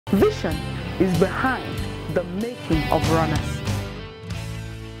Vision is behind the making of runners.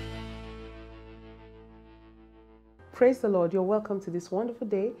 Praise the Lord. You're welcome to this wonderful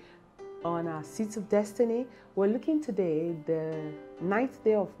day on our Seeds of Destiny. We're looking today, the 9th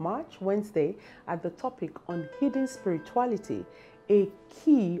day of March, Wednesday, at the topic on hidden spirituality, a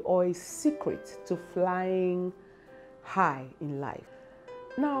key or a secret to flying high in life.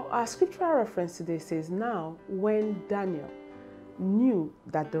 Now, our scriptural reference today says, now when Daniel knew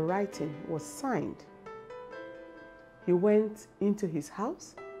that the writing was signed, he went into his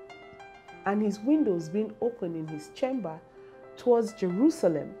house, and his windows being open in his chamber towards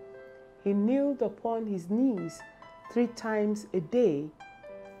Jerusalem, he kneeled upon his knees 3 times a day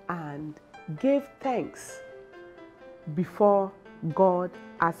and gave thanks before God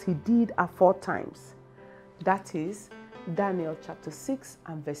as he did aforetimes. That is Daniel chapter 6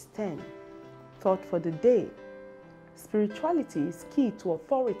 and verse 10. Thought for the day: spirituality is key to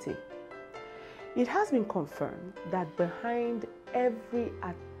authority. It has been confirmed that behind every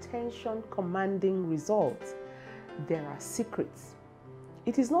attention-commanding result, there are secrets.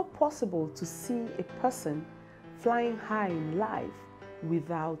 It is not possible to see a person flying high in life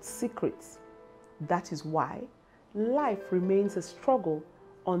without secrets. That is why life remains a struggle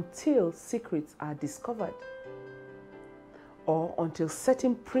until secrets are discovered, or until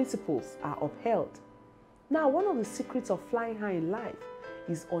certain principles are upheld. Now, one of the secrets of flying high in life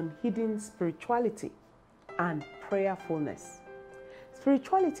is unhidden spirituality and prayerfulness.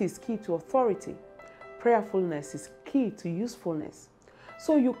 Spirituality is key to authority. Prayerfulness is key to usefulness.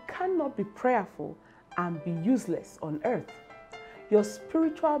 So you cannot be prayerful and be useless on earth. Your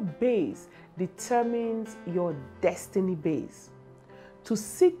spiritual base determines your destiny base. To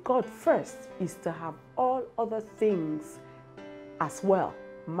seek God first is to have all other things as well.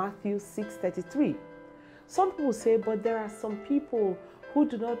 Matthew 6:33. Some people say, but there are some people who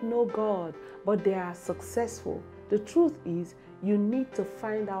do not know God, but they are successful. The truth is, you need to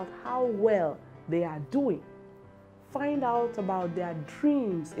find out how well they are doing. Find out about their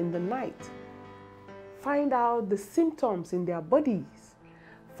dreams in the night. Find out the symptoms in their bodies.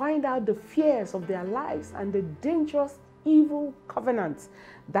 Find out the fears of their lives and the dangerous evil covenants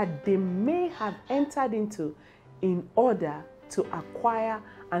that they may have entered into in order to acquire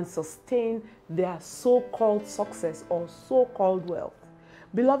and sustain their so-called success or so-called wealth.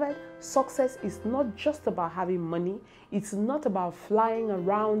 Beloved, success is not just about having money. It's not about flying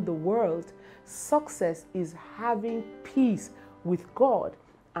around the world. Success is having peace with God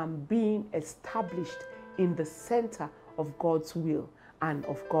and being established in the center of God's will and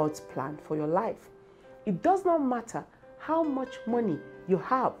of God's plan for your life. It does not matter how much money you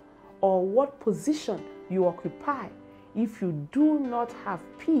have or what position you occupy. If you do not have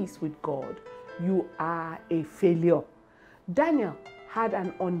peace with God, you are a failure. Daniel had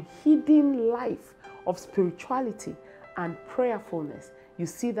an unhidden life of spirituality and prayerfulness. You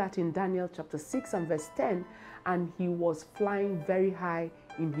see that in Daniel chapter 6 and verse 10, and he was flying very high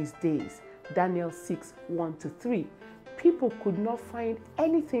in his days. Daniel 6, 1-3. People could not find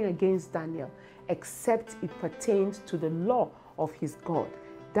anything against Daniel except it pertained to the law of his God.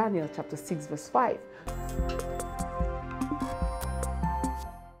 Daniel chapter 6 verse 5.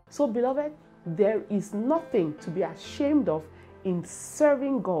 So beloved, there is nothing to be ashamed of in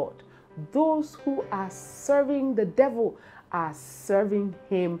serving God. Those who are serving the devil are serving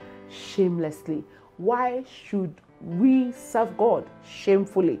him shamelessly. Why should we serve God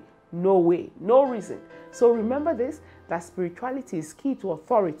shamefully? No way, no reason. So remember this, that spirituality is key to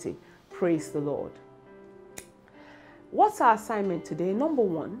authority. Praise the Lord. What's our assignment today? Number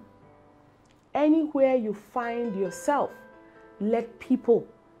 1, anywhere you find yourself, let people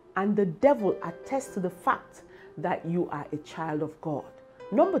and the devil attest to the fact that you are a child of God.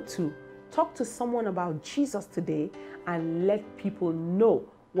 Number 2, talk to someone about Jesus today and let people know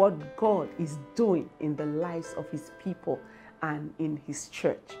what God is doing in the lives of his people and in his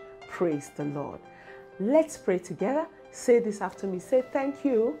church. Praise the Lord. Let's pray together. Say this after me. Say, thank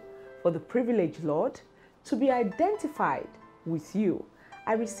you for the privilege, Lord, to be identified with you.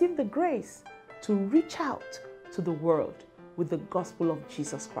 I receive the grace to reach out to the world with the gospel of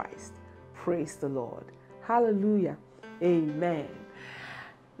Jesus Christ. Praise the Lord. Hallelujah. Amen.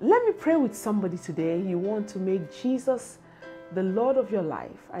 Let me pray with somebody today. You want to make Jesus the Lord of your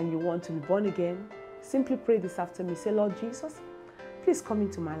life and you want to be born again. Simply pray this after me. Say, Lord Jesus, please come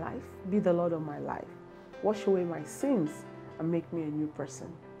into my life. Be the Lord of my life. Wash away my sins and make me a new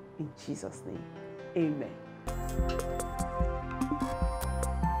person. In Jesus' name. Amen.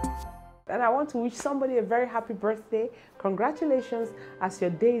 And I want to wish somebody a very happy birthday. Congratulations. As your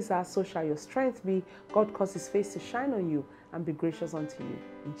days are, so shall your strength be. God cause his face to shine on you and be gracious unto you.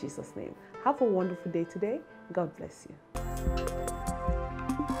 In Jesus' name. Have a wonderful day today. God bless you.